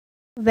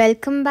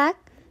Welcome back.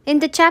 In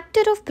the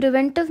chapter of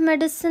preventive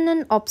medicine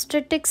and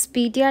obstetrics,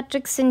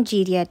 pediatrics, and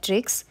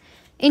geriatrics,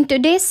 in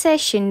today's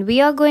session, we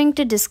are going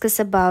to discuss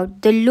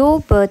about the low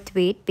birth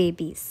weight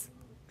babies.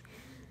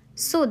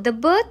 So, the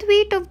birth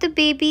weight of the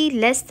baby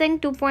less than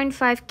 2.5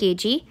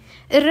 kg,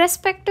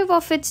 irrespective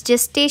of its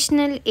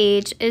gestational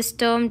age, is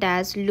termed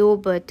as low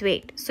birth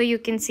weight. So, you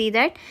can see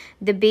that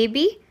the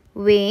baby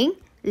weighing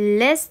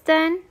less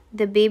than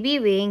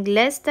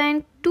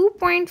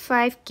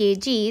 2.5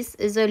 kgs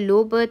is a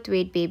low birth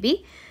weight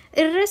baby,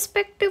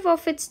 irrespective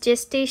of its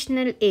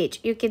gestational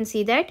age. You can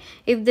see that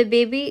if the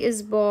baby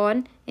is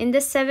born in the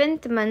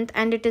 7th month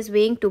and it is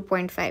weighing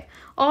 2.5,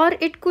 or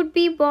it could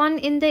be born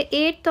in the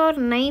 8th or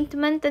 9th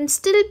month and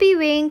still be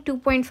weighing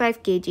 2.5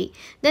 kg,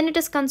 then it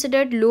is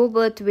considered low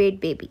birth weight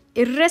baby,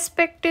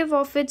 irrespective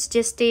of its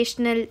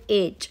gestational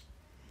age.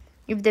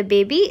 If the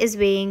baby is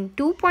weighing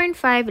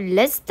 2.5,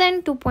 less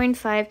than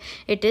 2.5,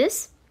 it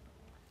is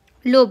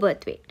low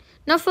birth weight.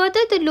 Now further,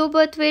 the low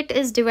birth weight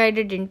is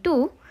divided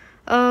into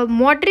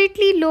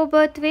moderately low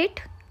birth weight,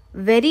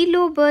 very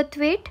low birth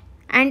weight,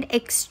 and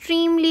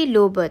extremely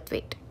low birth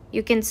weight.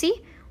 You can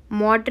see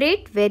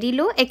moderate, very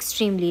low,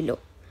 extremely low.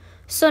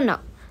 So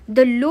now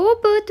the low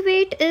birth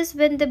weight is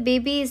when the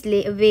baby is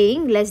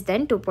weighing less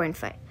than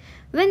 2.5.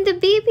 When the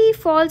baby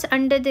falls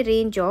under the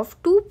range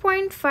of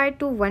 2.5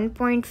 to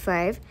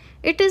 1.5,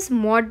 it is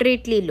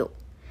moderately low.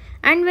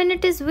 And when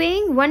it is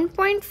weighing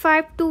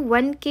 1.5 to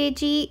 1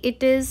 kg,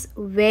 it is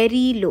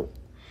very low.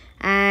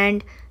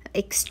 And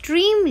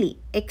extremely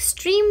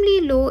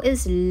low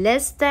is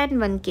less than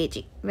 1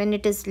 kg. When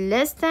it is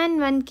less than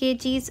 1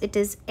 kg, it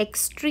is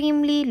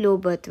extremely low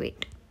birth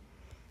weight.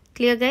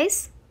 Clear,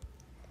 guys?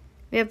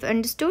 We have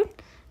understood.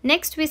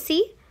 Next we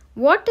see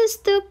what is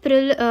the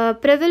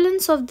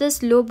prevalence of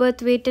this low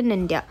birth weight in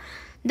India.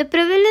 The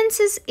prevalence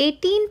is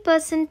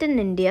 18% in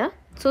India.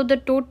 So the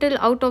total,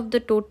 out of the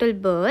total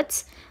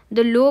births,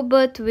 the low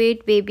birth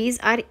weight babies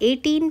are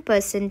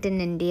 18%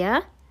 in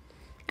India,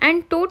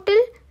 and total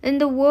in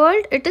the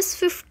world it is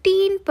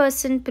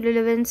 15%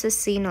 prevalence is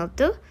seen of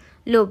the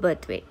low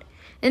birth weight.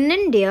 In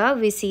India,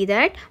 we see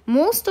that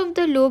most of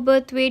the low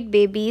birth weight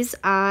babies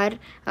are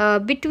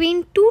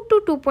between 2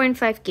 to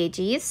 2.5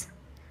 kgs.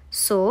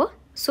 So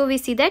we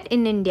see that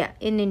in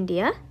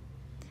India,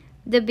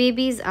 the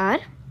babies are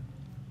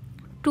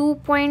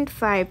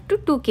 2.5 to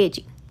 2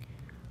 kg.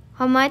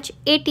 How much?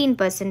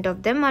 18%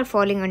 of them are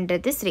falling under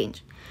this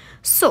range.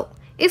 So,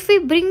 if we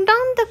bring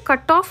down the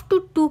cutoff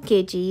to 2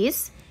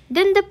 kgs,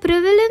 then the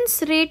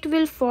prevalence rate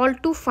will fall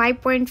to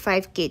 5.5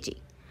 kg.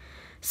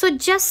 So,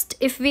 just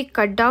if we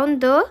cut down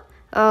the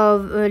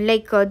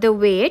the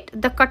weight,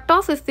 the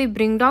cutoff, if we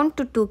bring down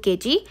to 2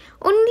 kg,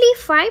 only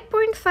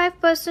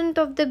 5.5%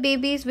 of the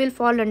babies will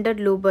fall under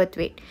low birth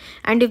weight.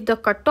 And if the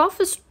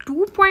cutoff is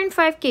 2.5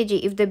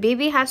 kg, if the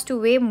baby has to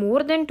weigh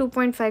more than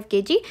 2.5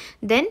 kg,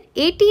 then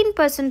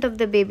 18% of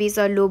the babies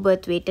are low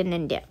birth weight in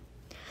India.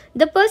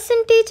 The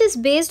percentage is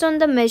based on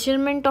the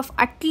measurement of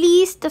at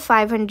least the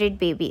 500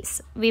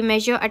 babies. We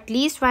measure at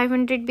least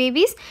 500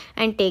 babies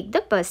and take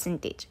the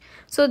percentage.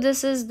 So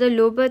this is the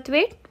low birth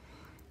weight.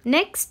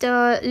 Next,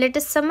 let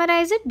us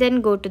summarize it,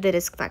 then go to the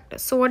risk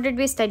factors. So what did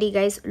we study,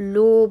 guys?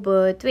 Low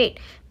birth weight,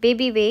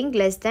 baby weighing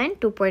less than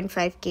 2.5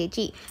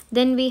 kg.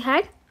 Then we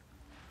had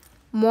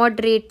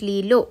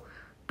moderately low,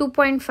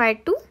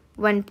 2.5 to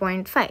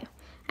 1.5.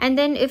 And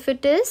then if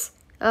it is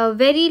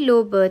very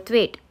low birth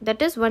weight,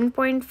 that is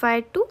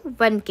 1.5 to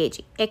 1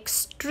 kg.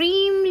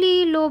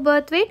 Extremely low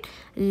birth weight,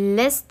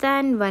 less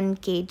than 1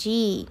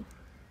 kg.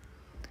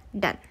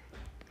 Done.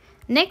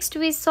 Next,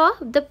 we saw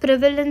the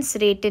prevalence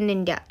rate in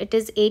India. It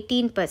is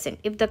 18%.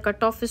 If the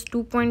cutoff is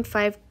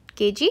 2.5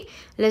 kg,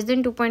 less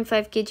than 2.5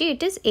 kg,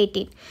 it is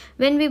 18.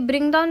 When we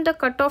bring down the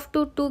cutoff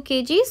to 2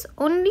 kgs,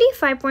 only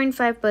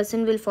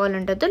 5.5% will fall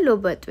under the low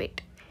birth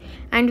weight.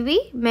 And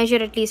we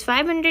measure at least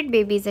 500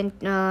 babies and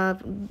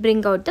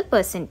bring out the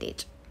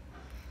percentage.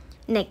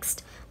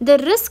 Next, the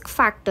risk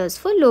factors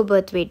for low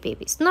birth weight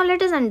babies. Now,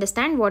 let us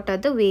understand what are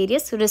the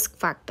various risk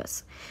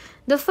factors.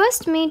 The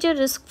first major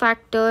risk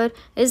factor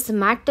is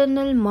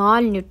maternal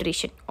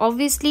malnutrition.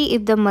 Obviously,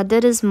 if the mother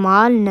is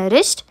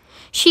malnourished,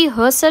 she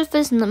herself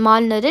is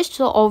malnourished,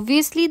 so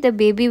obviously the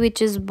baby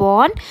which is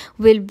born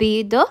will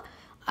be the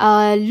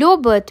low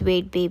birth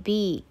weight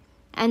baby.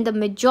 And the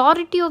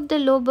majority of the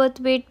low birth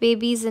weight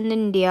babies in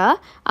India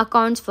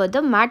accounts for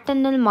the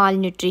maternal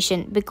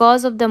malnutrition.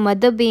 Because of the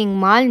mother being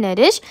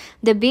malnourished,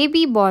 the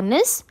baby born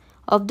is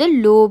of the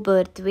low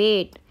birth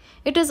weight.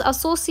 It is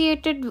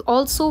associated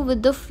also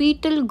with the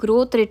fetal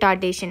growth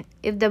retardation.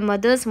 If the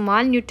mother's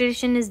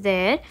malnutrition is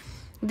there,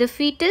 the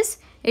fetus,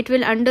 it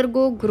will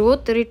undergo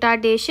growth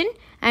retardation,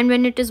 and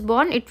when it is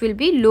born, it will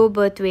be low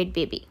birth weight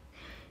baby.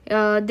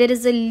 There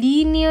is a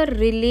linear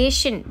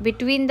relation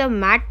between the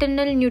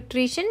maternal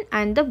nutrition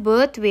and the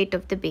birth weight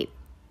of the baby.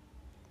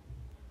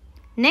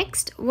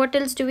 Next, what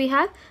else do we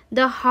have?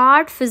 The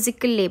hard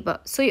physical labor.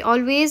 So you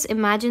always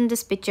imagine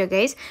this picture,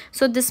 guys.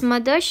 So this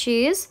mother,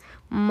 she is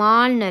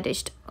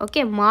malnourished.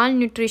 Okay,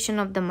 malnutrition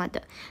of the mother.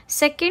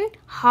 Second,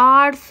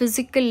 hard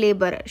physical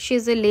labor. She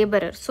is a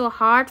laborer, so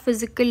hard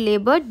physical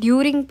labor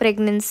during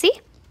pregnancy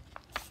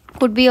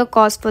could be a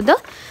cause for the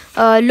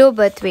low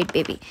birth weight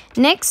baby.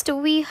 Next,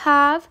 we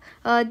have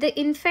the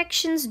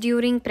infections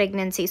during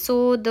pregnancy.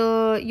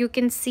 So you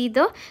can see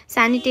the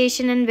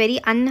sanitation and very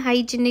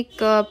unhygienic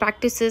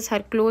practices, her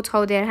clothes,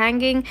 how they are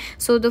hanging,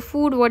 so the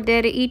food what they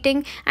are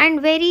eating,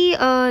 and very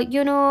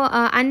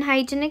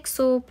unhygienic,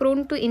 so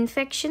prone to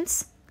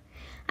infections.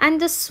 And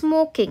the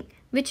smoking,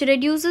 which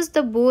reduces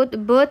the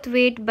birth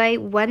weight by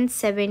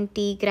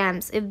 170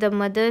 grams. If the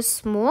mother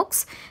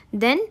smokes,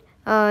 then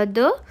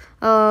the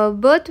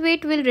birth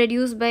weight will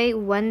reduce by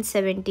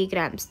 170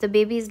 grams. The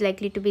baby is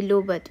likely to be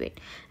low birth weight.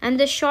 And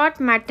the short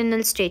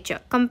maternal stature.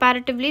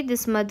 Comparatively,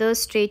 this mother's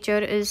stature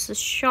is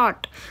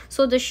short.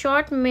 So the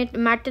short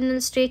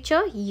maternal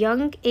stature,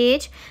 young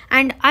age,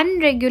 and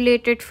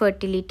unregulated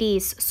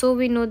fertilities. So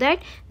we know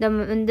that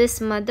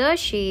this mother,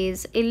 she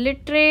is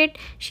illiterate.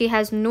 She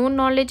has no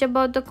knowledge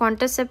about the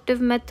contraceptive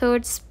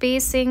methods,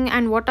 spacing,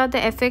 and what are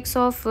the effects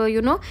of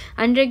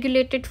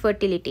unregulated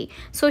fertility.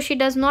 So she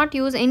does not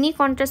use any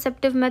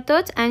contraceptive methods,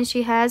 and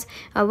she has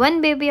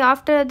one baby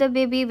after other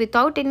baby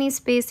without any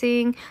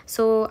spacing.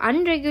 So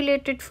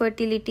unregulated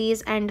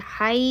fertilities and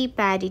high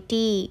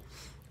parity,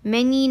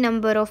 many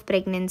number of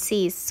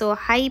pregnancies, so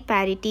high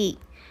parity,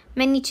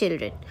 many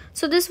children.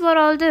 So this were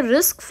all the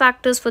risk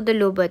factors for the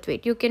low birth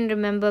weight. You can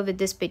remember with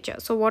this picture.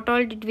 So what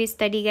all did we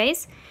study,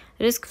 guys?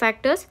 Risk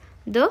factors,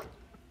 the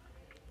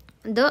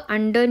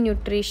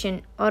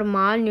undernutrition or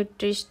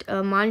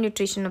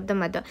malnutrition of the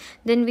mother.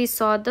 Then we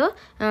saw the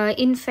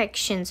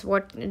infections,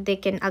 what they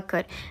can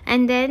occur.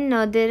 And then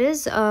there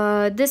is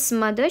this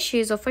mother,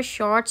 she is of a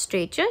short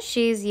stature,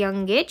 she is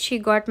young age, she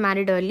got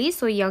married early,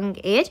 so young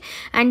age.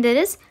 And there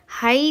is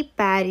high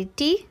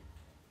parity.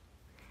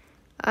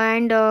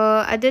 And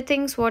other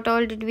things, what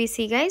all did we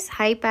see, guys?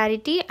 High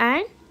parity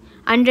and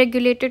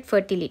unregulated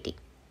fertility.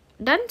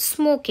 Then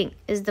smoking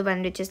is the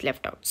one which is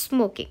left out,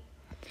 smoking.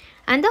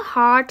 And the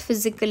hard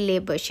physical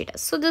labor she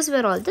does. So these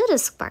were all the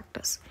risk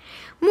factors.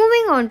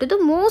 Moving on to the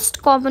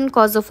most common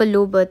cause of a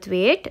low birth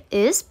weight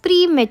is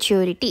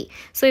prematurity.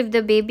 So if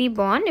the baby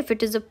born, if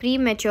it is a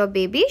premature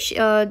baby,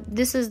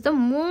 this is the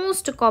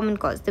most common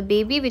cause. The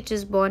baby which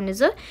is born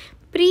is a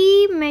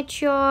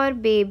premature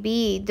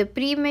baby. The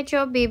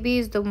premature baby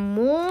is the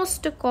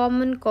most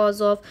common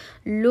cause of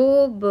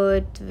low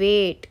birth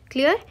weight.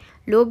 Clear?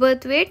 Low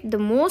birth weight, the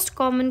most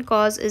common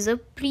cause is a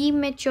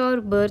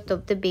premature birth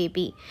of the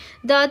baby.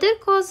 The other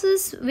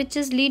causes which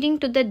is leading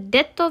to the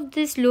death of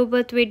these low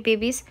birth weight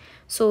babies.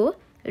 So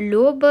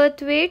low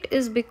birth weight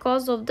is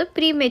because of the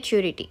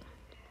prematurity,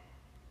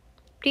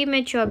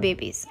 premature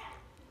babies.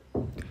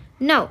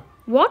 Now,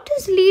 what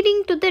is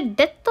leading to the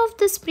death of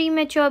this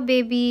premature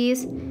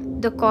babies?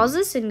 The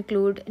causes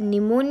include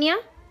pneumonia,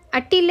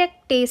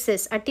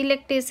 atelectasis.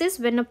 Atelectasis,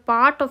 when a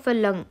part of a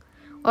lung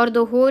or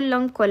the whole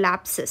lung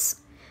collapses.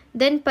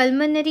 Then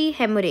pulmonary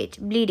hemorrhage,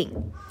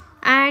 bleeding,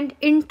 and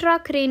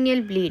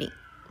intracranial bleeding.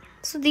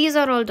 So these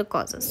are all the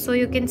causes. So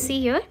you can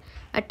see here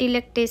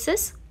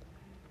atelectasis.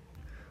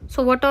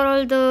 So what are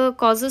all the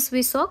causes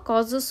we saw?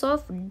 Causes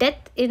of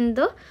death in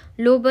the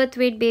low birth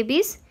weight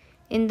babies.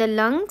 In the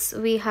lungs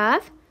we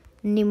have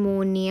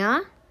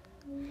pneumonia,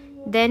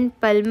 then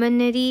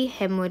pulmonary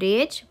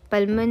hemorrhage.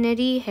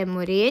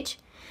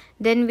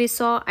 Then we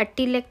saw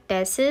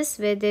atelectasis,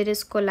 where there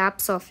is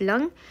collapse of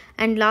lung,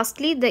 and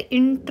lastly the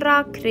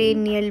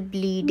intracranial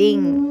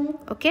bleeding.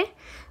 Okay,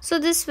 so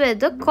these were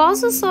the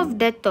causes of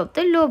death of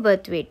the low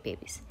birth weight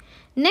babies.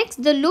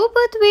 Next, the low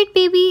birth weight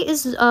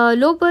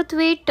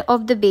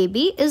of the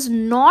baby is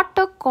not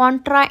a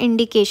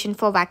contraindication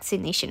for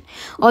vaccination.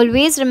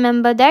 Always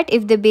remember that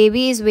if the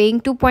baby is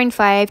weighing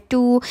 2.5,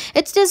 2,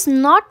 it's just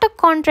not a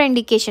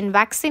contraindication.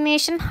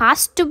 Vaccination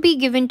has to be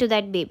given to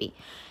that baby.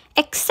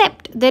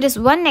 Except there is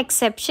one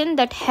exception,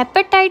 that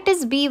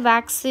hepatitis B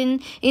vaccine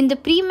in the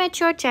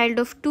premature child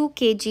of 2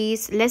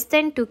 kgs, less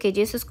than 2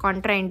 kgs is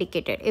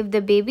contraindicated. If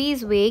the baby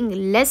is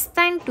weighing less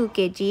than 2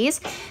 kgs,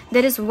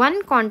 there is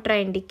one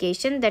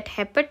contraindication, that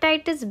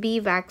hepatitis B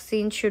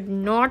vaccine should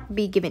not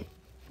be given.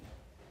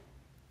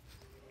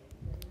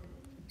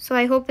 So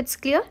I hope it's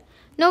clear.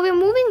 Now we're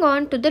moving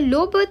on to the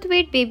low birth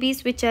weight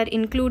babies, which are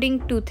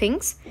including two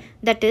things,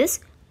 that is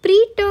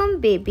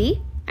preterm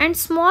baby and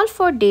small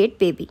for date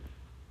baby.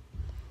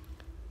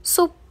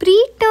 So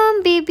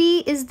preterm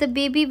baby is the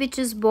baby which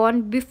is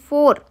born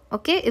before,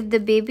 okay, if the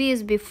baby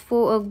is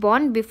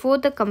born before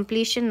the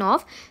completion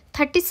of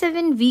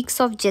 37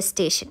 weeks of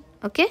gestation.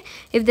 Okay,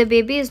 if the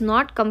baby is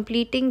not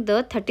completing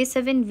the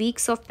 37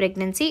 weeks of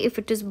pregnancy, if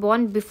it is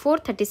born before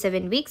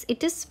 37 weeks,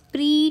 it is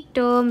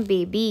preterm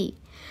baby.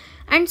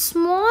 And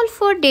small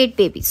for date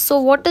babies.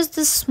 So what is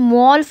the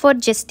small for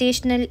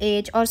gestational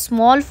age or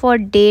small for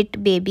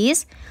date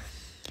babies?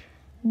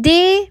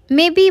 They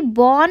may be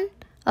born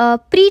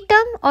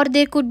preterm or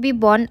they could be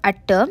born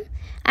at term,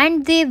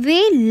 and they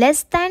weigh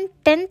less than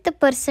 10th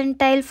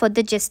percentile for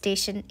the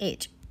gestation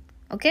age.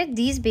 Okay,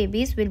 these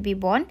babies will be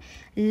born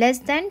less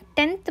than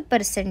 10th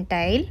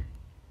percentile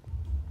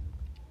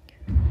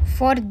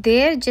for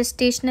their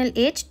gestational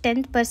age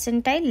 10th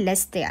percentile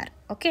less they are.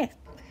 Okay.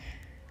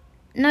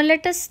 Now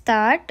let us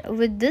start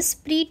with this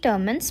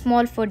preterm and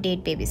small for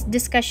date babies.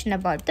 Discussion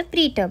about the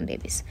preterm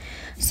babies.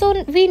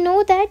 So we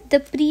know that the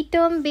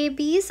preterm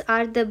babies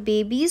are the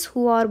babies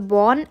who are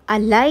born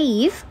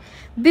alive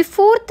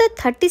before the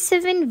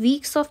 37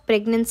 weeks of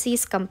pregnancy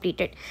is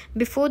completed.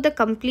 Before the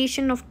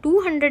completion of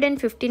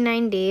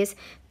 259 days,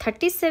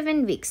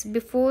 37 weeks,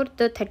 before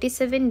the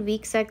 37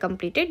 weeks are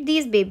completed,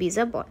 these babies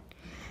are born.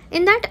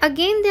 In that,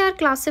 again they are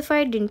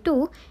classified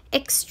into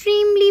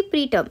extremely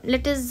preterm.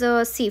 Let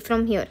us see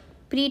from here.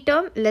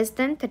 Preterm less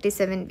than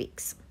 37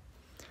 weeks.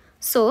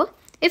 So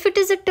if it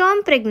is a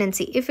term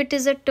pregnancy, it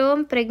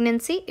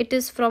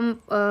is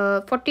from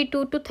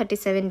 42 to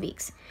 37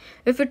 weeks.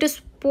 If it is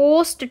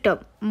post term,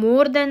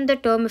 more than the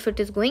term, if it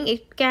is going,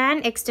 it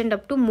can extend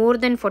up to more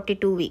than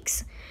 42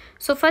 weeks.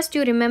 So first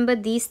you remember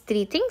these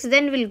three things,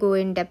 then we'll go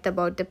in depth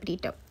about the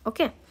preterm.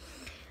 Okay.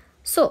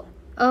 So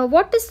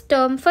what is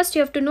term? First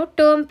you have to know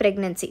term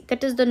pregnancy.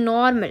 That is the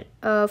normal,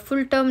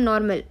 full term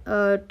normal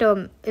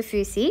term. If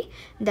we see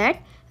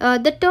that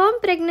the term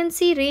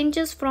pregnancy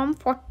ranges from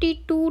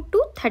 42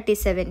 to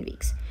 37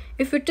 weeks.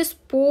 If it is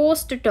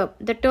post term,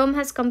 the term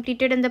has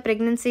completed and the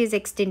pregnancy is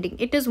extending,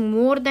 it is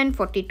more than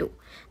 42.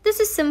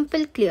 This is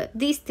simple, clear.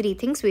 These three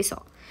things we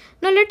saw.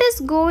 Now let us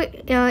go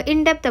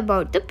in depth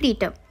about the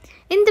preterm.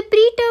 In the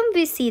preterm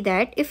we see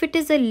that if it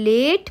is a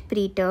late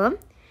preterm,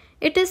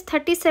 it is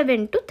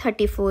 37 to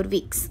 34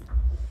 weeks.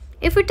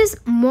 If it is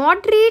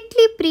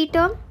moderately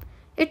preterm,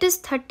 it is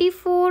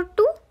 34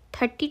 to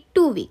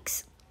 32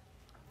 weeks.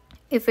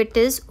 If it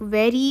is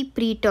very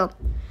preterm,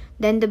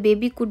 then the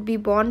baby could be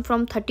born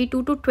from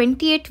 32 to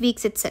 28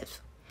 weeks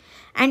itself.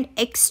 And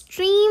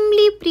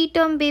extremely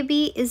preterm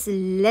baby is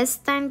less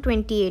than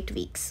 28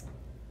 weeks.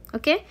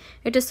 Okay,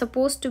 it is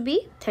supposed to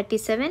be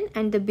 37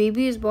 and the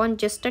baby is born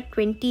just at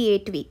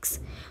 28 weeks.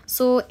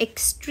 So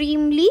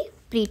extremely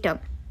preterm.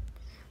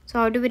 So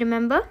how do we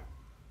remember?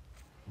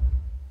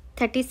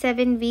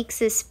 37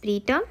 weeks is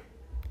preterm.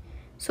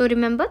 So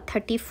remember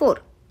 34,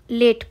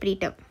 late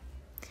preterm.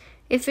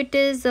 If it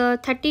is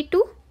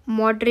 32,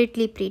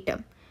 moderately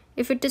preterm.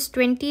 If it is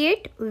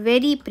 28,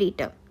 very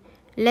preterm.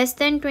 Less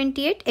than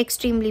 28,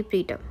 extremely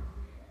preterm.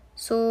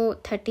 So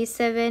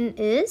 37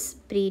 is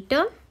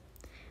preterm.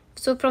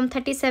 So from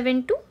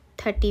 37 to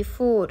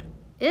 34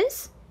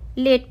 is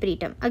late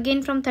preterm.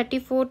 Again from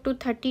 34 to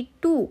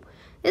 32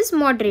 is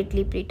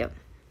moderately preterm.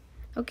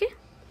 Okay.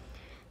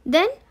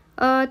 Then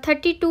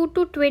 32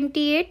 to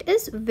 28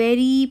 is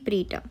very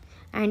preterm.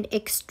 And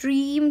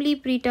extremely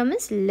preterm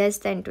is less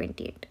than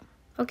 28.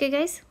 Okay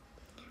guys,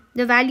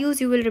 the values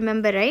you will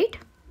remember, right?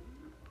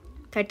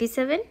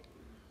 37,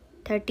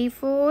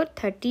 34,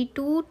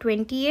 32,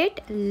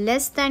 28,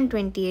 less than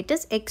 28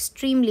 is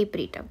extremely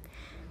preterm.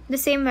 The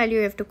same value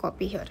you have to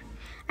copy here.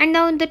 And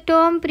now in the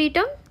term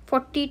preterm,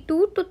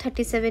 42 to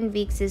 37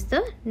 weeks is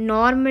the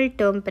normal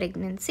term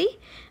pregnancy.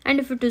 And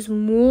if it is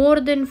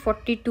more than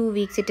 42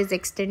 weeks, it is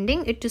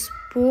extending, it is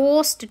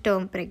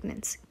post-term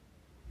pregnancy.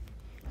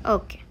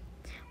 Okay.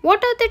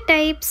 What are the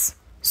types?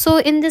 So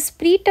in this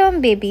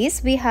preterm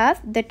babies, we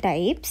have the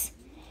types.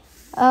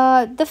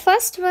 The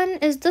first one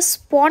is the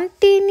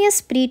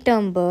spontaneous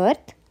preterm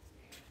birth.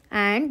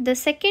 And the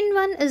second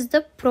one is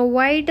the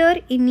provider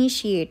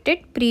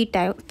initiated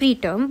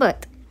preterm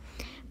birth.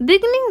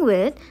 Beginning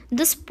with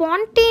the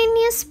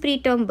spontaneous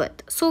preterm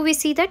birth. So we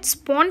see that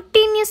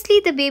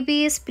spontaneously the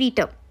baby is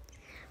preterm.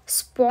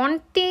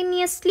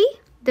 Spontaneously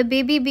the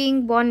baby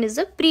being born is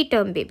a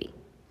preterm baby.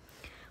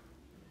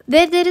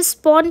 Where there is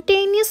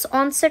spontaneous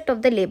onset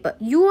of the labor.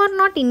 You are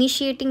not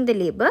initiating the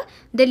labor.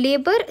 The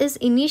labor is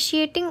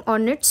initiating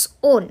on its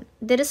own.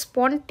 There is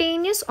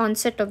spontaneous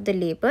onset of the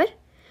labor.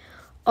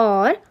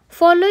 Or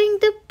following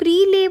the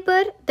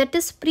pre-labor, that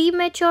is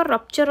premature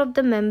rupture of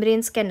the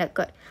membranes can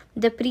occur.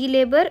 The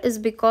pre-labor is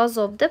because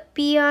of the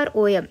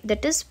PROM,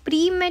 that is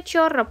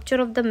premature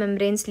rupture of the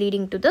membranes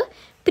leading to the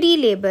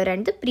pre-labor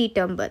and the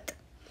preterm birth.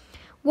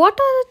 What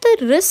are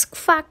the risk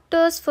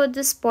factors for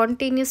this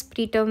spontaneous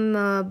preterm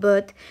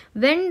birth?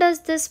 When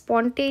does this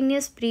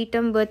spontaneous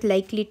preterm birth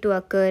likely to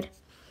occur?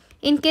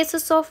 In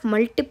cases of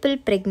multiple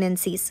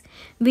pregnancies,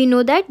 we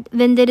know that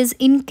when there is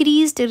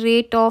increased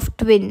rate of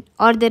twin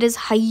or there is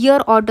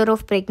higher order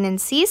of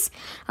pregnancies,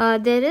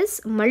 there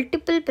is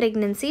multiple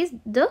pregnancies,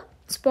 the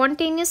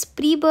spontaneous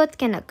pre-birth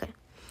can occur.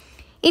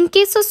 In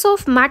cases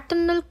of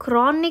maternal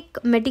chronic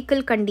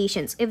medical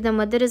conditions, if the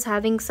mother is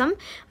having some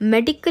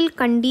medical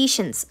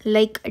conditions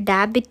like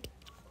diabetes,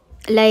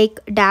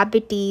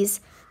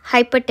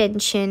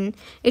 hypertension,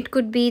 it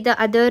could be the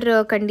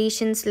other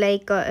conditions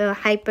like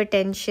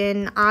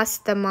hypertension,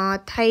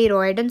 asthma,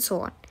 thyroid and so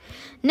on.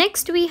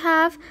 Next we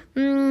have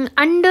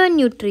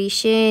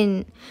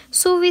undernutrition.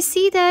 So we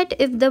see that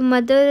if the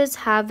mother is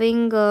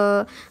having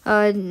the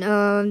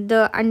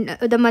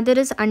mother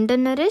is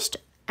undernourished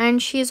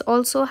and she is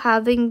also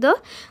having the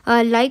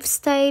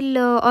lifestyle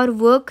or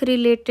work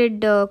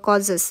related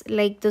causes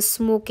like the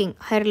smoking,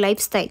 her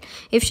lifestyle.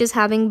 If she's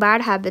having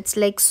bad habits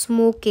like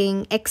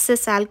smoking,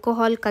 excess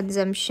alcohol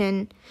consumption,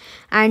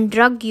 and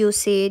drug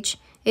usage,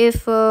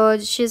 if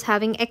she's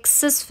having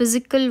excess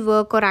physical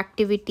work or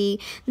activity,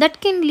 that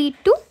can lead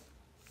to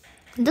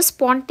the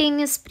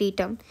spontaneous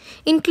preterm,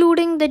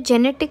 including the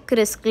genetic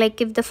risk.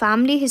 Like if the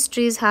family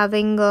history is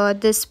having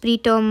this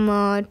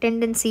preterm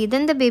tendency,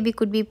 then the baby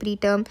could be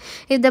preterm.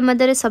 If the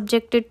mother is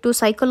subjected to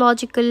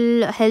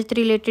psychological health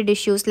related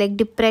issues like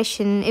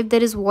depression, if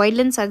there is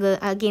violence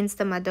against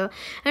the mother,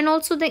 and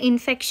also the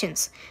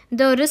infections,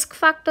 the risk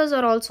factors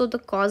are also the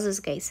causes,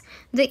 guys.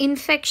 The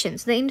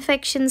infections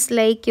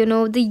like,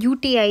 the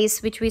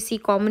UTIs, which we see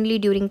commonly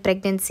during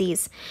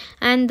pregnancies,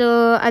 and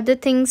the other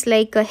things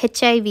like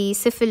HIV,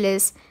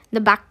 syphilis, the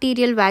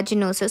bacterial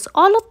vaginosis,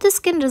 all of this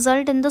can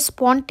result in the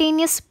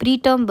spontaneous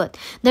preterm birth.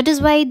 That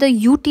is why the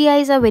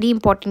UTIs are very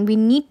important. We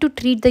need to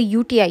treat the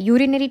UTI,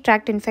 urinary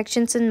tract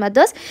infections, in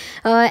mothers,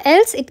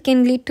 else it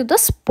can lead to the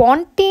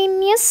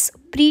spontaneous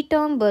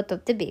preterm birth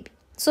of the baby.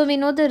 So we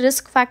know the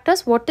risk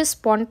factors. What is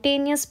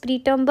spontaneous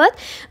preterm birth?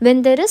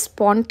 When there is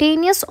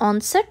spontaneous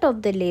onset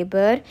of the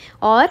labor,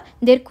 or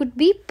there could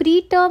be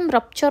preterm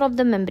rupture of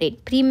the membrane.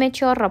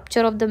 Premature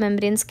rupture of the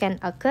membranes can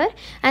occur.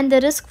 And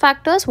the risk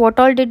factors, what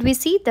all did we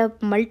see? The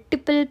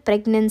multiple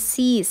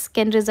pregnancies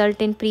can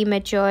result in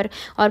premature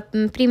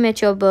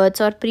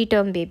births or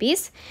preterm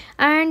babies.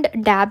 And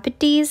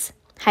diabetes,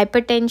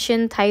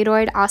 hypertension,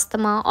 thyroid,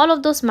 asthma, all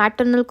of those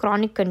maternal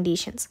chronic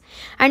conditions.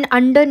 And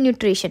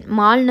undernutrition,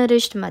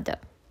 malnourished mother,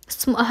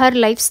 her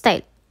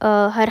lifestyle,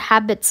 her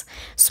habits,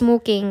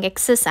 smoking,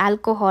 excess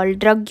alcohol,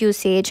 drug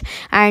usage,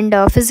 and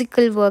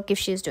physical work if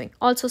she is doing.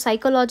 Also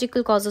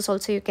psychological causes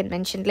also you can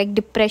mention, like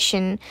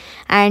depression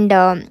and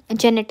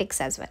genetics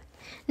as well.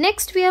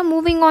 Next we are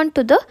moving on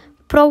to the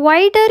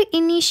provider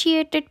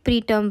initiated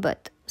preterm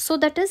birth. So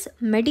that is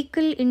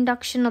medical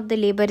induction of the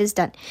labor is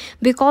done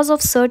because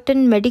of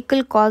certain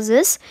medical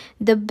causes.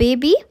 The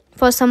baby,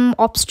 for some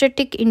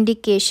obstetric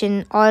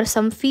indication or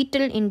some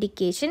fetal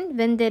indication,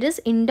 when there is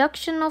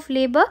induction of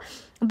labor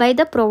by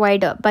the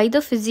provider, by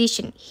the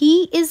physician,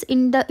 he is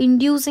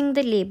inducing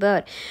the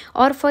labor.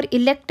 Or for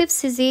elective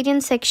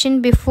cesarean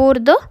section before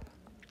the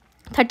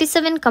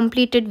 37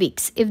 completed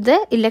weeks, if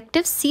the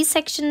elective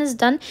C-section is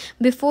done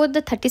before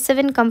the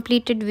 37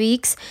 completed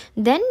weeks,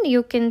 then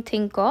you can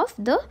think of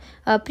the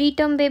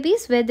preterm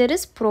babies where there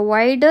is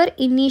provider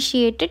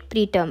initiated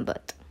preterm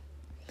birth.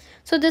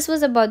 So this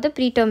was about the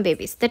preterm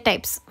babies, the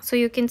types. So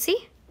you can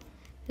see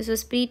this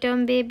was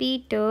preterm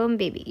baby, term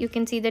baby. You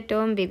can see the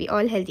term baby,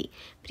 all healthy.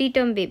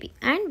 Preterm baby,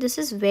 and this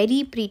is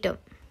very preterm.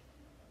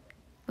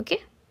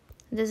 Okay,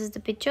 this is the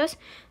pictures.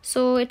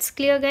 So it's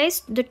clear,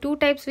 guys. The two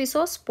types we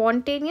saw: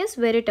 spontaneous,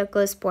 where it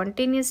occurs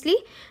spontaneously,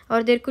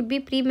 or there could be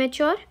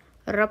premature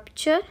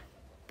rupture,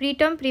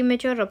 preterm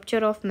premature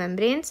rupture of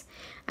membranes.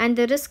 And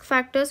the risk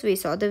factors, we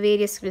saw the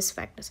various risk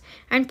factors.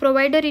 And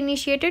provider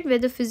initiated, where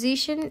the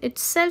physician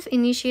itself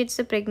initiates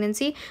the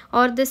pregnancy,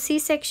 or the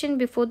C-section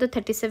before the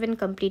 37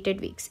 completed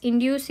weeks.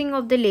 Inducing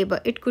of the labor,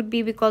 it could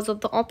be because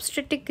of the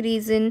obstetric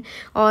reason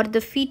or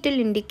the fetal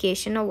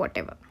indication or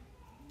whatever.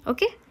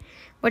 Okay,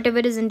 whatever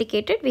is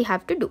indicated we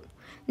have to do.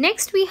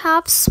 Next we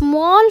have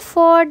small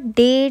for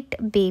date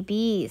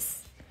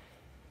babies.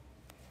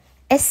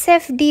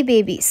 SFD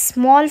babies,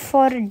 small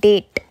for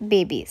date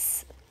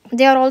babies.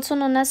 They are also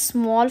known as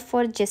small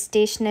for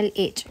gestational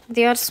age.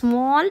 They are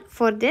small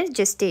for their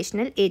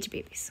gestational age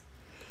babies.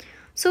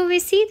 So we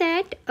see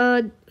that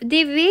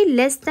they weigh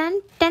less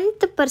than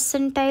 10th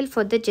percentile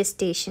for the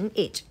gestation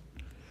age.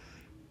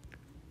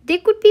 They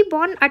could be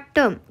born at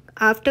term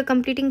after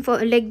completing,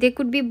 for like they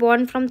could be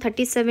born from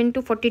 37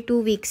 to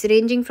 42 weeks,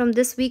 ranging from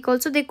this week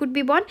also they could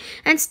be born,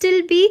 and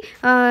still be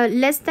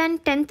less than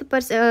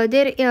 10th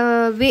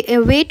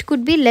their weight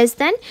could be less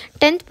than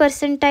 10th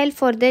percentile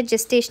for their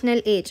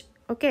gestational age.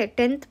 Okay,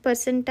 10th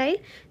percentile,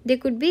 they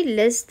could be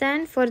less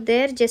than for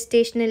their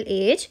gestational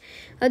age.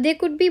 They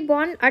could be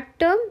born at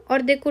term, or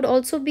they could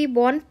also be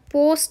born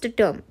post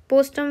term.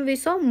 Post term we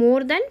saw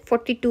more than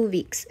 42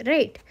 weeks,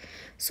 right?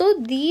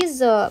 So these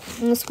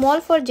small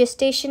for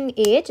gestation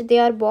age, they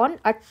are born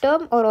at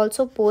term or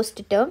also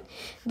post term.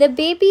 The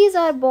babies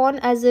are born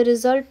as a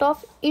result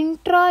of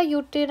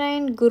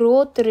intrauterine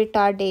growth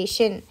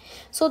retardation.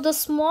 So the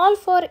small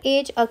for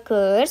age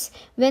occurs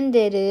when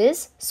there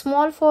is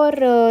small for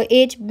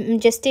age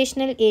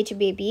gestational age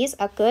babies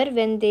occur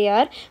when they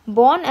are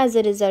born as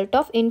a result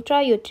of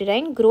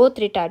intrauterine growth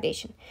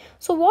retardation.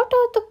 So what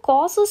are the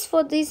causes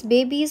for these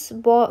babies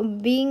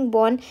being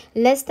born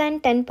less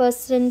than 10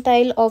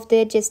 percentile of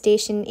their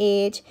gestation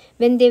age,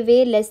 when they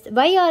weigh less?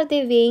 Why are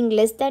they weighing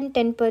less than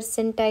 10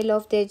 percentile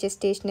of their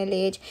gestational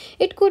age?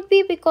 It could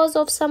be because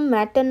of some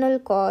maternal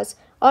cause,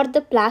 or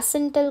the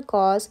placental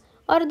cause,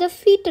 or the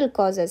fetal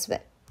cause as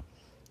well.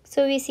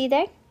 So we see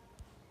that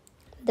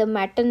the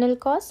maternal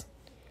cause,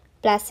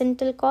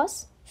 placental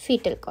cause,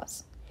 fetal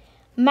cause.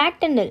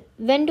 Maternal,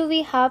 when do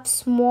we have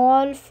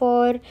small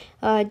for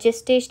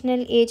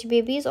gestational age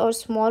babies or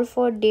small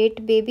for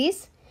date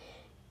babies?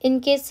 in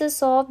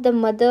cases of the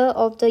mother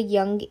of the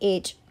young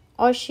age,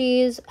 or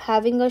she is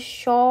having a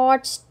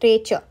short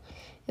stature,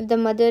 if the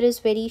mother is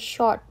very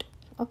short.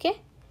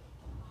 Okay,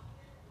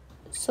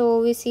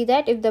 so we see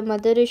that if the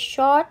mother is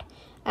short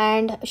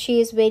and she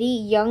is very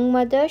young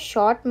mother,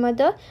 short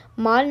mother,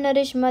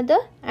 malnourished mother,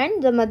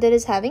 and the mother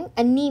is having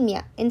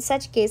anemia, in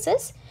such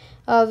cases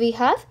we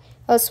have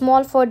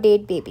small for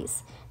date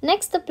babies.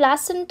 Next, the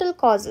placental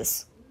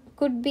causes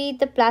could be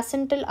the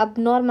placental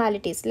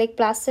abnormalities like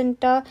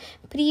placenta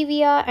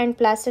previa and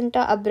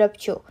placenta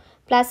abruptio.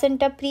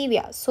 Placenta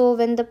previa, so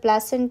when the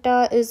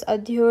placenta is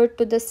adhered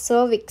to the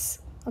cervix,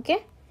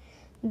 okay,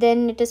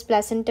 then it is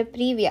placenta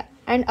previa.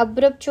 And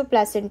abruptio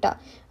placenta,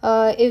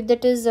 if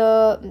that is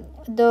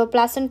the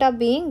placenta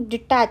being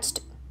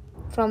detached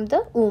from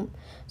the womb.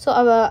 So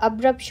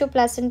abruptio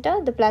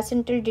placenta, the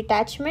placental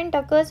detachment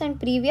occurs, and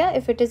previa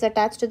if it is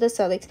attached to the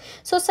cervix.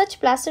 So such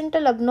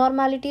placental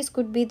abnormalities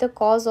could be the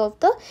cause of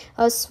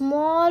the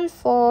small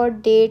for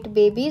date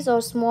babies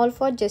or small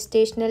for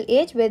gestational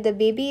age, where the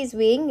baby is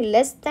weighing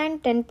less than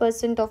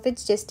 10% of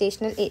its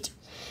gestational age.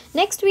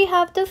 Next, we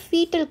have the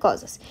fetal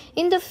causes.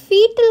 In the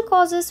fetal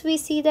causes, we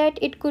see that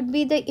it could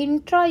be the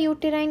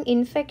intrauterine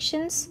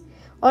infections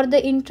or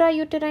the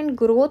intrauterine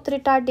growth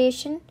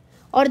retardation,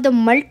 or the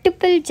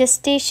multiple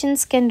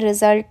gestations can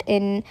result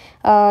in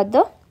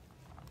the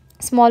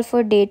small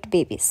for date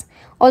babies.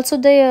 Also,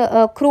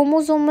 the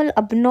chromosomal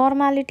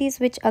abnormalities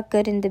which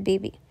occur in the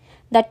baby,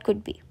 that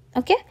could be.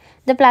 Okay,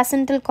 the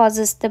placental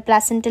causes, the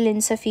placental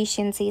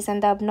insufficiencies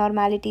and the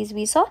abnormalities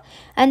we saw.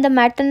 And the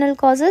maternal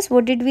causes,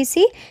 what did we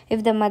see?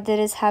 If the mother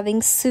is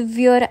having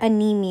severe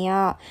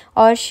anemia,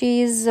 or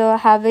she is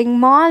having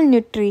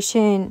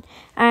malnutrition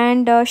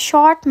and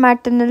short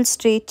maternal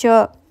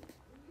stature,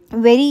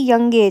 very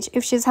young age,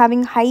 if she's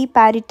having high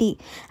parity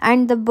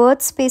and the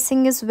birth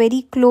spacing is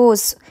very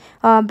close,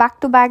 back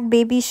to back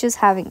baby she's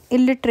having,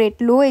 illiterate,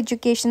 low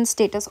education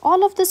status,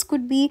 all of this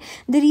could be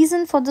the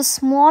reason for the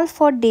small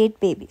for date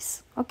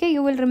babies. Okay,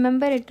 you will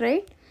remember it,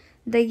 right?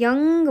 The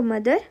young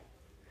mother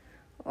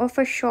of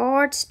a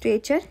short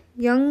stature,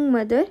 young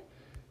mother,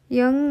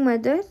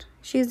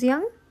 she's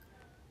young,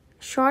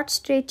 short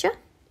stature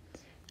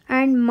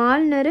and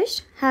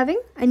malnourished, having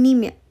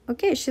anemia.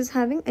 Okay, she's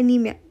having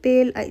anemia,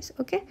 pale eyes.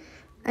 Okay,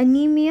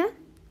 anemia,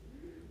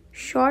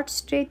 short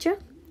stature,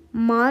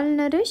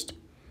 malnourished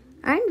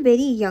and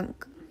very young.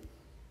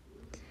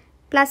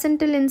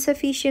 Placental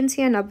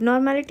insufficiency and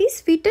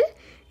abnormalities, fetal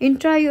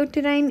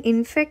intrauterine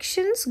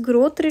infections,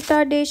 growth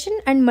retardation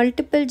and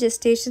multiple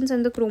gestations,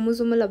 and the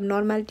chromosomal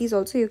abnormalities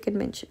also you can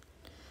mention.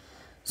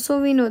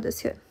 So we know this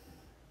here.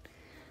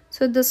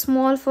 So the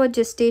small for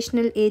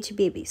gestational age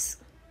babies.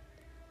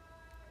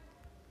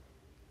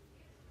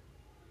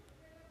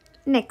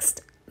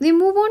 Next, we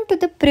move on to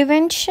the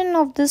prevention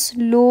of this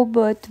low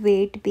birth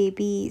weight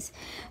babies.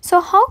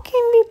 So how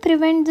can we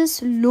prevent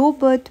this low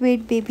birth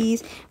weight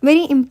babies?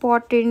 Very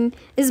important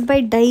is by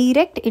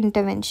direct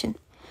intervention.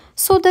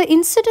 So the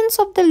incidence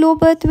of the low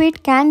birth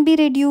weight can be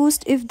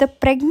reduced if the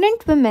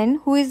pregnant woman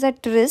who is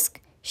at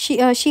risk, she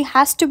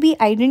has to be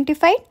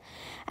identified,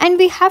 and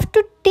we have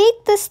to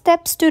take the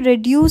steps to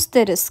reduce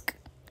the risk.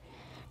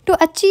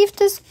 To achieve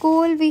this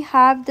goal, we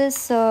have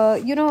this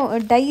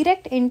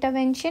direct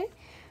intervention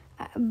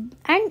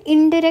and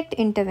indirect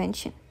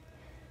intervention.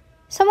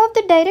 Some of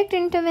the direct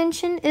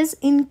intervention is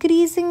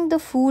increasing the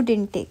food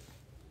intake.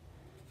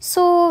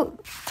 So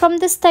from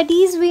the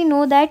studies we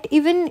know that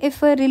even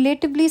if a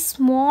relatively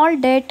small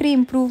dietary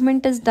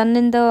improvement is done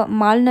in the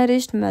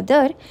malnourished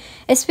mother,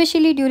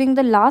 especially during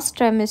the last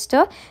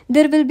trimester,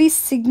 there will be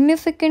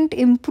significant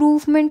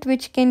improvement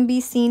which can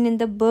be seen in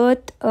the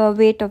birth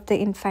weight of the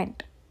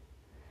infant.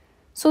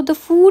 So the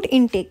food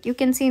intake, you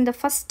can see in the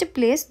first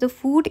place, the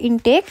food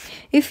intake,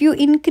 if you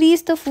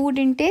increase the food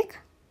intake,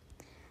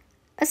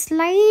 a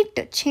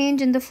slight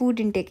change in the food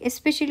intake,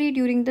 especially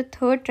during the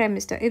third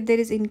trimester, if there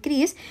is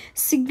increase,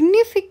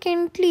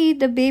 significantly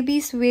the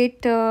baby's weight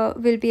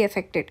will be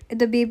affected.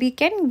 The baby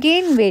can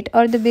gain weight,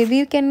 or the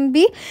baby can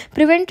be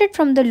prevented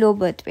from the low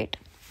birth weight.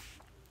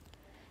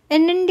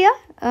 In India,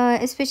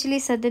 especially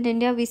southern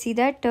India, we see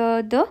that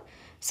the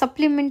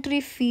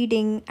supplementary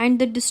feeding and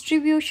the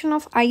distribution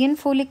of iron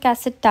folic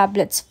acid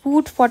tablets,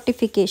 food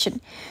fortification.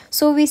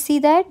 So we see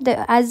that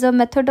as a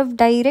method of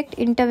direct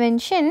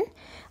intervention,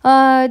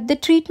 the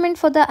treatment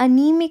for the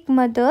anemic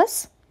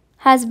mothers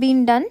has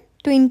been done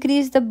to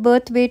increase the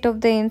birth weight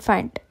of the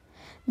infant.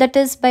 That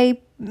is by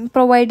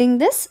providing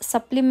this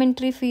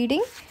supplementary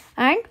feeding,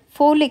 and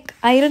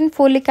iron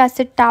folic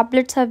acid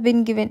tablets have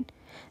been given.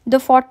 The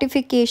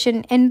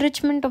fortification,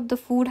 enrichment of the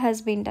food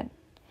has been done.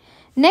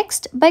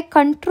 Next, by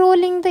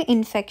controlling the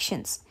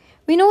infections.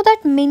 We know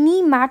that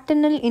many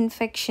maternal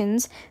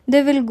infections,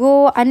 they will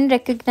go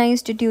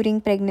unrecognized during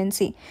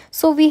pregnancy.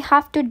 So we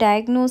have to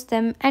diagnose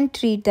them and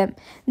treat them.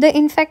 The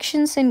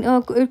infections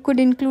it could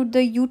include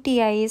the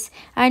UTIs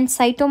and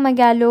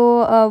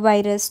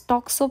cytomegalovirus,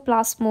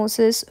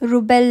 toxoplasmosis,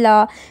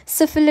 rubella,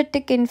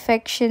 syphilitic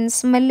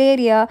infections,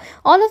 malaria.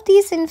 All of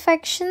these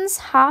infections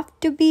have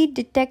to be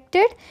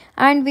detected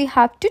and we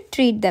have to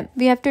treat them.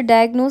 We have to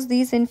diagnose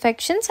these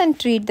infections and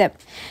treat them.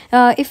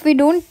 If we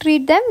don't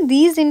treat them,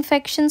 these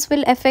infections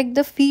will affect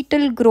the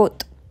fetal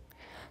growth.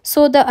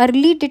 So the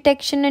early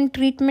detection and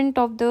treatment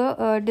of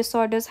the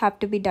disorders have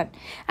to be done,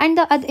 and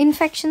the other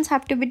infections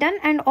have to be done,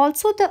 and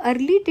also the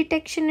early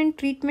detection and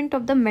treatment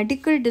of the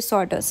medical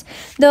disorders,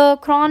 the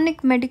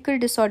chronic medical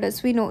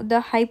disorders. We know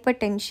the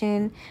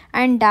hypertension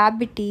and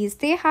diabetes,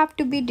 they have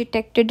to be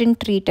detected and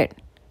treated.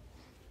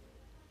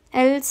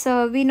 Else,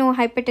 we know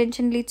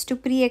hypertension leads to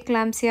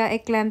preeclampsia,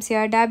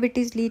 eclampsia,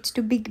 diabetes leads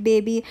to big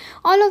baby.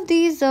 All of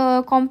these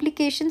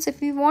complications,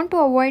 if we want to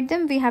avoid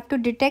them, we have to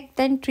detect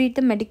and treat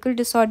the medical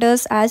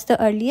disorders as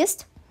the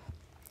earliest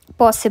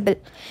possible.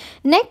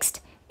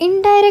 Next,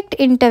 indirect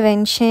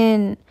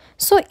intervention.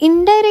 So,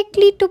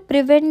 indirectly, to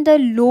prevent the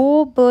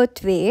low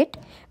birth weight,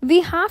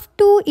 we have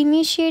to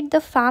initiate the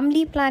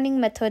family planning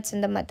methods in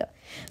the mother.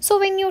 So,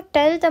 when you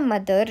tell the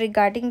mother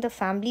regarding the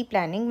family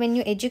planning, when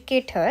you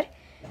educate her,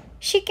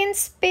 she can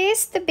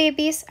space the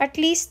babies. At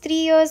least 3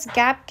 years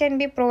gap can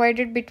be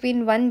provided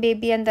between one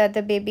baby and the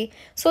other baby,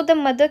 so the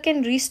mother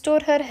can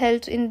restore her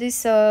health in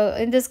this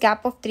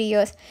gap of 3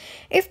 years.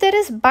 If there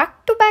is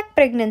back to back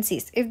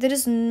pregnancies, if there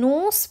is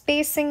no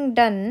spacing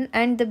done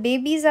and the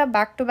babies are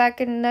back to back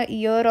in a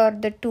year or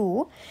the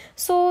two,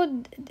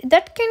 so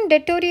that can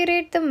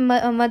deteriorate the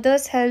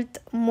mother's health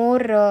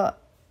more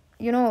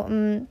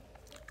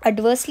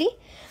adversely.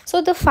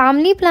 So the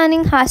family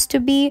planning has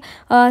to be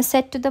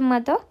set to the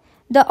mother.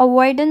 The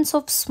avoidance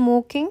of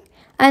smoking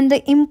and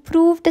the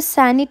improved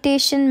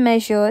sanitation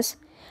measures,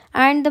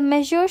 and the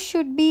measures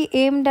should be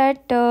aimed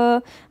at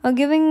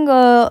giving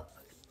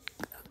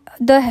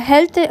the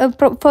health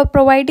for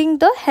providing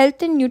the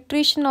health and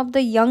nutrition of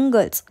the young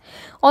girls.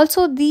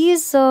 Also,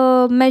 these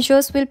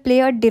measures will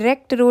play a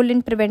direct role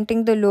in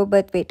preventing the low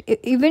birth weight.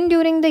 Even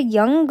during the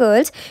young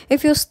girls,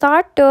 if you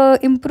start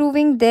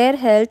improving their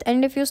health,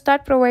 and if you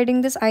start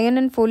providing this iron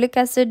and folic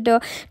acid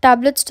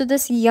tablets to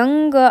this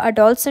young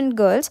adolescent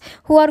girls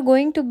who are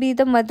going to be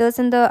the mothers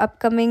in the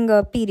upcoming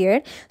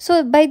period,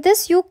 so by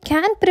this you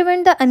can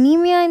prevent the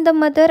anemia in the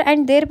mother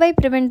and thereby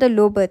prevent the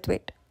low birth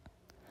weight.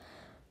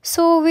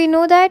 So we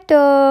know that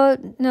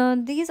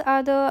these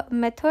are the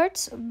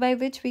methods by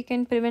which we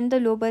can prevent the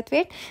low birth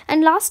weight.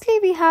 And lastly,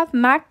 we have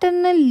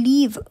maternal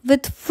leave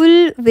with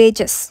full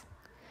wages.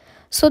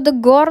 So the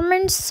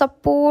government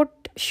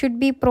support should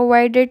be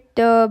provided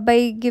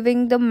by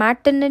giving the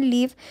maternal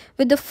leave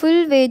with the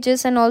full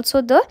wages and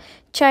also the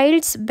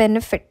child's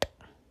benefit.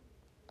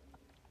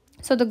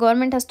 So the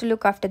government has to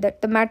look after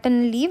that, the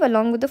maternal leave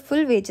along with the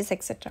full wages,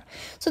 etc.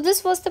 So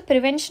this was the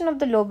prevention of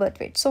the low birth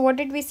weight. So what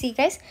did we see,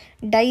 guys?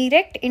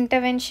 Direct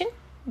intervention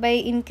by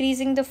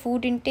increasing the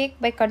food intake,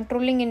 by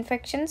controlling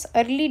infections,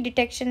 early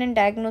detection and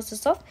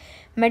diagnosis of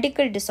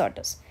medical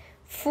disorders.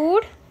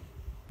 Food,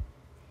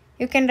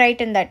 you can write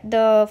in that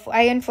the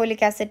iron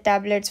folic acid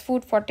tablets,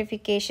 food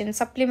fortification,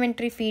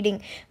 supplementary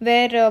feeding,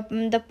 where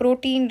the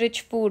protein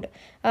rich food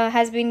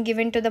has been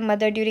given to the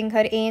mother during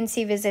her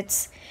ANC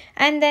visits.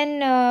 And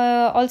then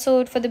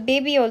also for the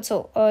baby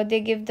also they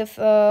give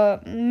the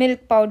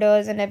milk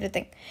powders and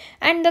everything.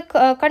 And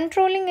the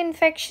controlling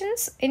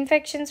infections,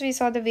 we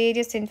saw the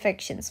various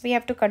infections, we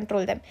have to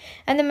control them.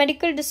 And the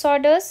medical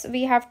disorders,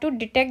 we have to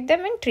detect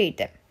them and treat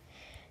them.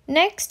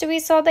 Next, we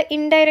saw the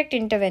indirect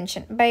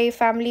intervention by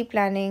family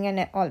planning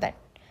and all that.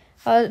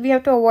 We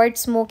have to avoid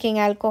smoking,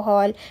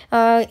 alcohol,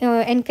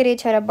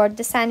 encourage her about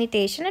the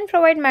sanitation, and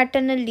provide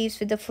maternal leaves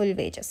with the full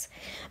wages.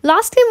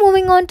 Lastly,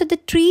 moving on to the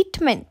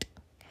treatment.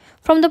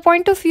 From the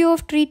point of view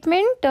of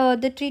treatment,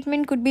 the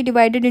treatment could be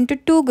divided into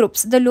two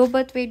groups. The low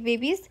birth weight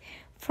babies,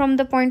 from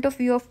the point of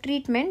view of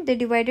treatment, they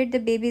divided the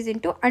babies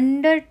into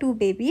under 2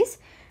 babies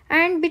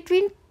and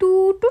between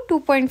 2 to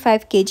 2.5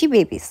 kg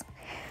babies.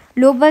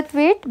 Low birth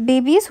weight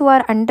babies who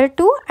are under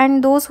 2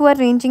 and those who are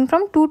ranging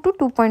from 2 to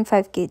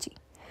 2.5 kg.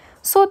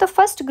 So the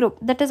first group,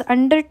 that is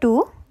under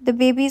 2, the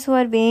babies who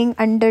are weighing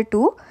under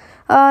 2,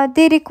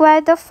 they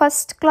require the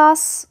first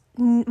class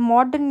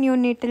modern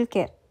neonatal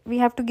care. We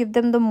have to give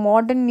them the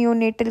modern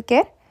neonatal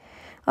care,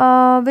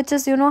 which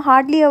is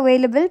hardly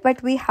available,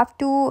 but we have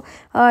to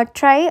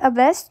try our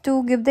best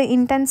to give the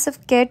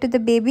intensive care to the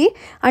baby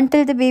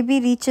until the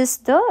baby reaches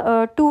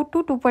the 2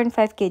 to 2.5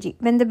 kg.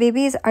 When the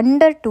baby is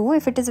under 2,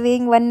 if it is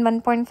weighing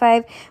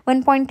 1.5,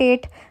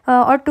 1.8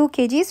 or 2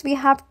 kgs, we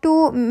have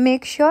to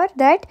make sure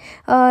that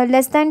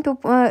less than 2,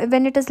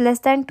 when it is less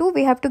than 2,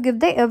 we have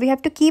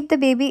to keep the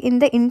baby in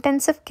the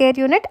intensive care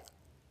unit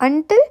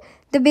until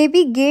the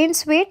baby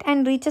gains weight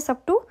and reaches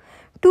up to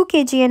 2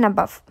 kg and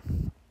above.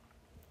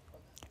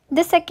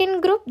 The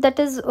second group, that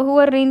is who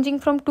are ranging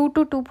from 2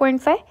 to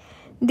 2.5,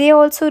 they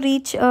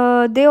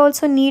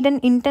also need an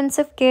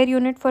intensive care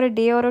unit for a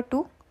day or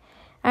 2.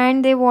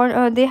 and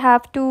they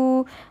have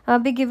to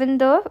be given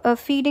the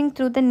feeding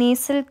through the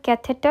nasal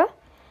catheter,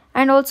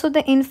 and also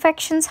the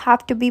infections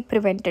have to be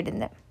prevented in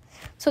them.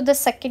 So the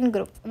second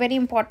group, very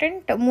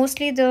important,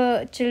 mostly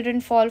the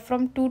children fall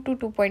from 2 to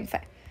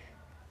 2.5.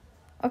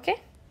 Okay,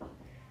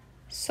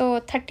 so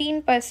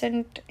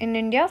 13% in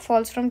India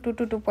falls from 2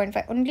 to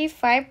 2.5. Only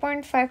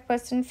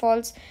 5.5%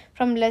 falls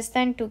from less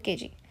than 2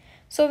 kg.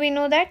 So we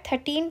know that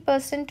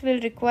 13% will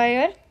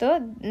require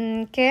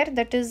the care,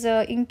 that is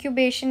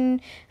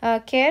incubation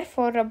care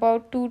for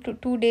about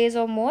 2 days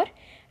or more,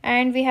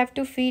 and we have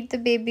to feed the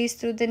babies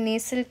through the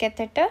nasal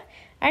catheter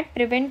and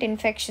prevent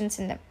infections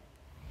in them.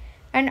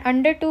 And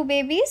under 2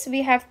 babies,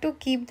 we have to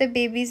keep the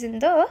babies in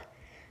the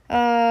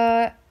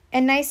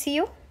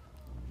NICU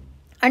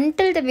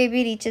until the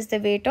baby reaches the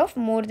weight of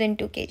more than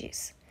 2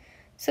 kgs.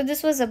 So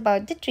this was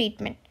about the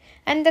treatment.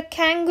 And the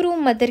kangaroo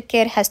mother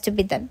care has to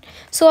be done.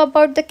 So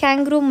about the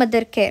kangaroo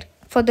mother care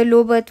for the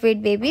low birth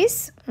weight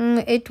babies,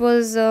 it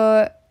was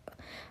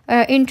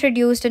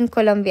introduced in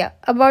Colombia.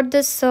 About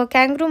this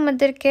kangaroo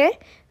mother care,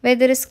 where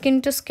there is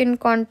skin to skin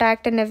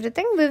contact and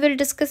everything, we will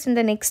discuss in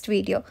the next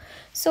video.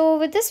 So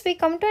with this, we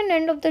come to an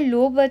end of the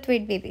low birth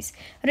weight babies.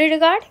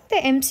 Regarding the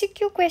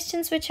MCQ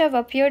questions which have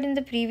appeared in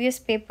the previous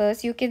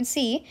papers, you can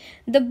see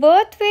the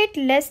birth weight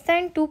less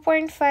than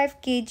 2.5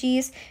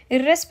 kgs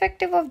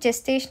irrespective of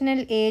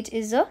gestational age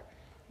is a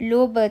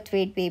low birth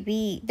weight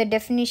baby. The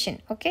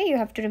definition, okay, you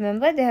have to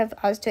remember, they have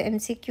asked a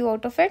MCQ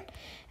out of it.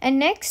 And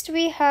next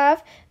we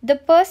have the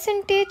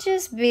percentage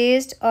is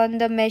based on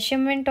the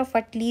measurement of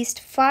at least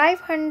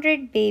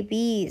 500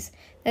 babies.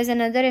 There's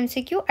another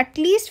MCQ, at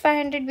least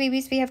 500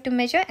 babies we have to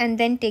measure and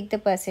then take the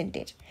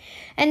percentage.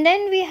 And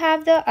then we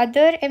have the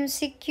other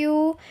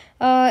MCQ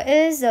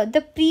is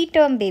the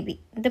preterm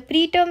baby. The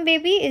preterm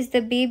baby is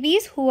the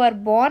babies who are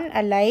born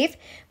alive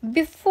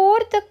before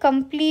the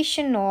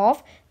completion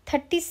of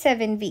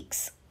 37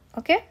 weeks.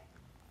 Okay,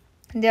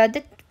 they are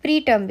the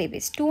preterm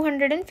babies,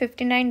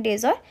 259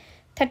 days or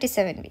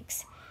 37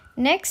 weeks.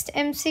 Next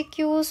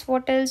MCQs,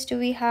 what else do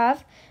we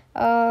have?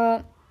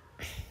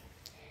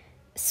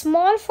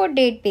 Small for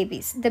date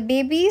babies, the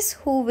babies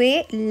who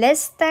weigh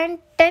less than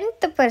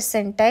 10th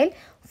percentile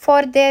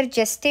for their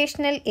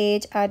gestational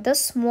age are the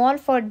small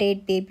for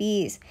date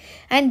babies,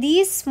 and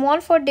these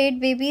small for date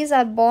babies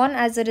are born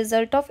as a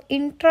result of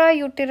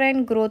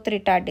intrauterine growth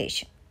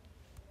retardation.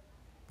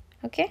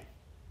 Okay,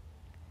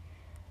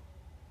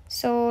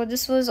 so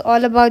this was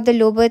all about the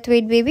low birth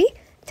weight baby.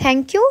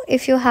 Thank you.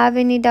 If you have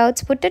any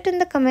doubts, put it in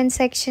the comment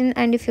section,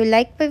 and if you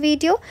like my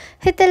video,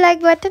 hit the like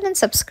button and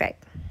subscribe.